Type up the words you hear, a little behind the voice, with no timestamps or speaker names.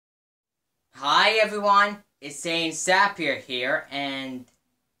Hi everyone, it's Zane Zapier here, and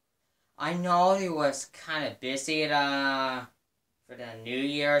I know it was kind of busy for the New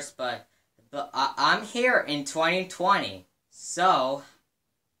Year's, but I'm here in 2020, so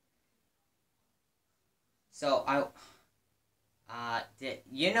I did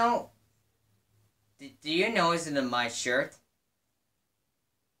you know? Do you know it's in my shirt?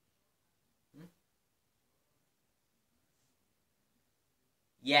 Hmm?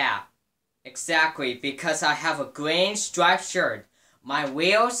 Yeah. Exactly, because I have a green striped shirt. My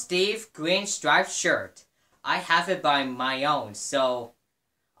Will Steve green striped shirt. I have it by my own, so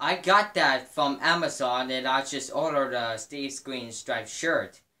I got that from Amazon and I just ordered a Steve's green striped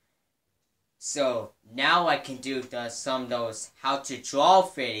shirt. So now I can do some of those how to draw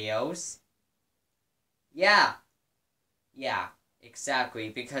videos. Yeah, yeah, exactly,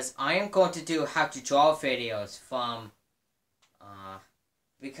 because I am going to do how to draw videos from uh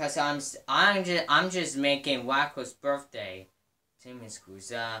because I'm just making Wacko's birthday. Tim is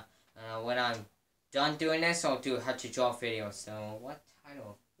Kuza. When I'm done doing this, I'll do how to draw video. So what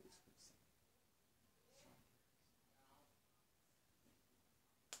title?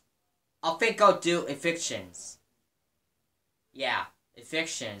 I think I'll do evictions. Yeah,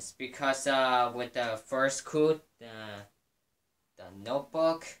 evictions because with the first clue, the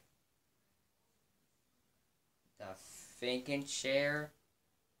notebook, the thinking chair,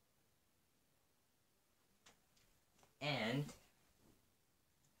 and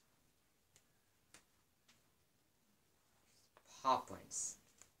Poplins.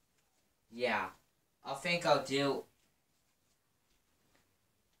 Yeah, I think I'll do.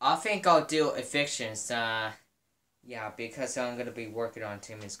 I think I'll do evictions. Yeah, because I'm gonna be working on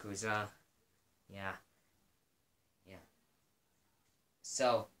Timmy's Cruise. Yeah, yeah.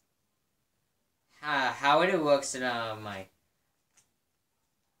 So, how it works in my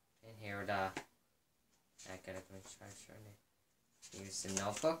in here I gotta go try to use the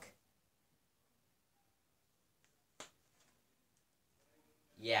notebook.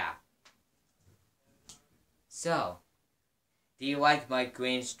 Yeah. So, do you like my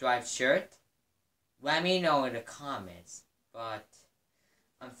green striped shirt? Let me know in the comments. But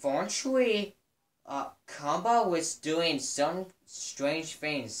unfortunately, Kamba was doing some strange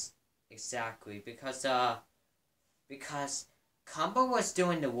things exactly because Kamba was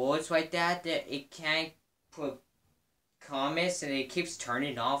doing the words like that it can't put comments and it keeps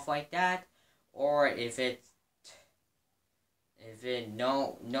turning off like that, or if it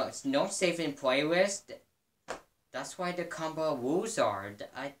it's no saving playlist. That's why the Kamba rules are.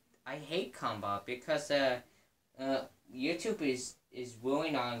 I hate Kamba because YouTube is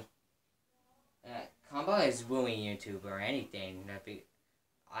ruining on Kamba is ruining YouTube or anything.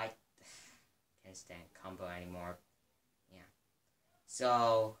 I can't stand Kamba anymore. Yeah.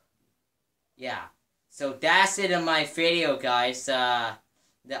 So yeah. So that's it in my video, guys. I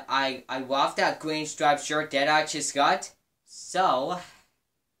love that green striped shirt that I just got. So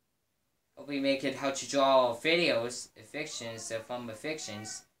I'll be making how to draw videos, fictions, from the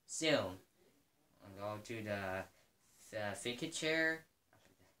fictions soon. I'll do the figure chair,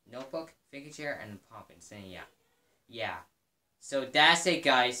 notebook, figure chair, and poppins. And yeah, yeah. So that's it,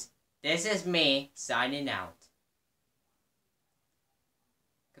 guys. This is me signing out.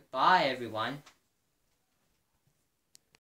 Goodbye, everyone.